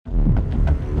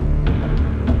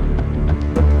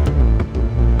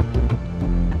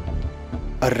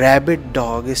a rabid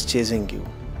dog is chasing you.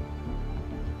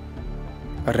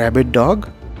 A rabid dog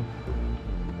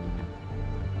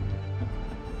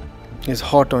is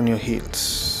hot on your heels.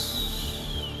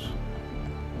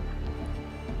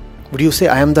 Would you say,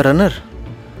 I am the runner?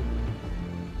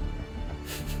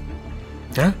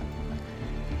 Huh?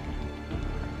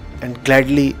 And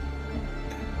gladly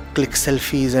click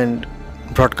selfies and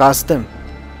broadcast them,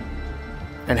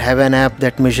 and have an app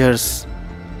that measures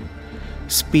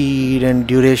speed and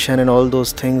duration and all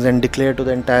those things and declare to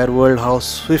the entire world how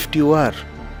swift you are.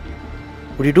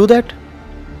 Would you do that?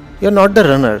 You're not the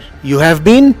runner. You have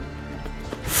been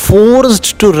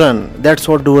forced to run. That's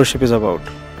what doership is about.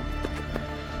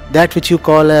 That which you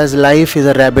call as life is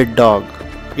a rabid dog.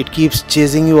 It keeps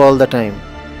chasing you all the time.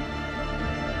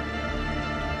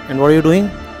 And what are you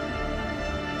doing?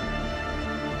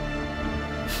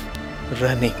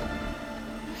 Running.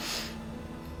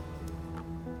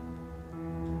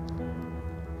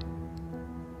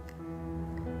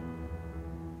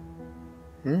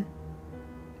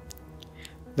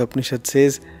 The Upanishad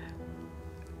says,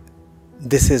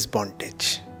 this is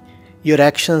bondage. Your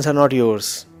actions are not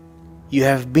yours. You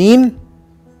have been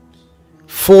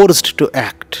forced to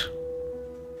act.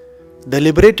 The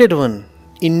liberated one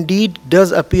indeed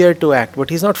does appear to act, but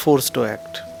he is not forced to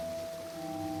act.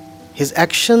 His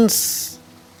actions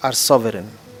are sovereign.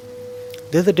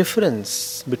 There's a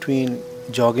difference between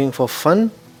jogging for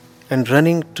fun and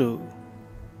running to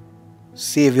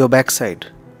save your backside.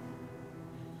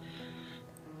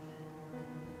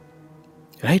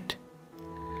 Right?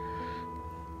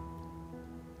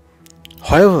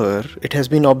 However, it has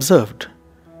been observed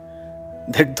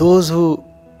that those who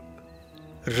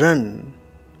run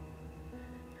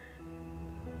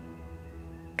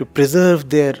to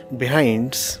preserve their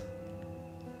behinds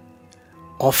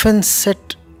often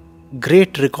set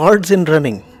great records in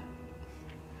running.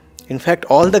 In fact,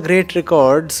 all the great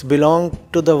records belong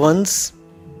to the ones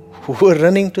who were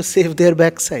running to save their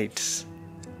backsides.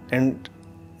 And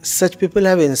such people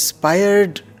have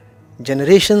inspired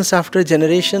generations after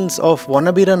generations of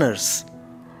wannabe runners.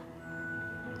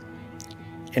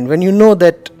 And when you know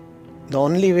that the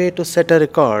only way to set a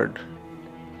record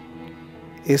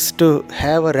is to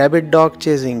have a rabid dog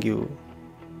chasing you,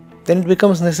 then it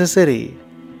becomes necessary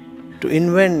to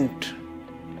invent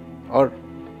or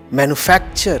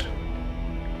manufacture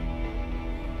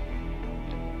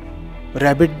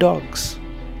rabid dogs.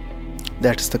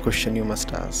 That's the question you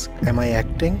must ask. Am I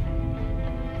acting,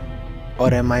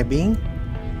 or am I being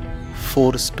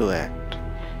forced to act?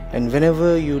 And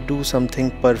whenever you do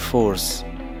something per force,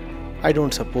 I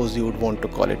don't suppose you would want to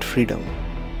call it freedom.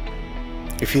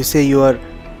 If you say you are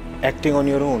acting on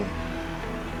your own,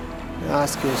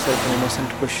 ask yourself an innocent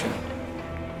question.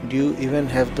 Do you even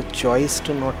have the choice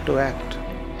to not to act?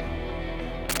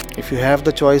 If you have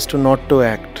the choice to not to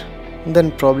act,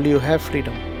 then probably you have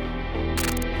freedom.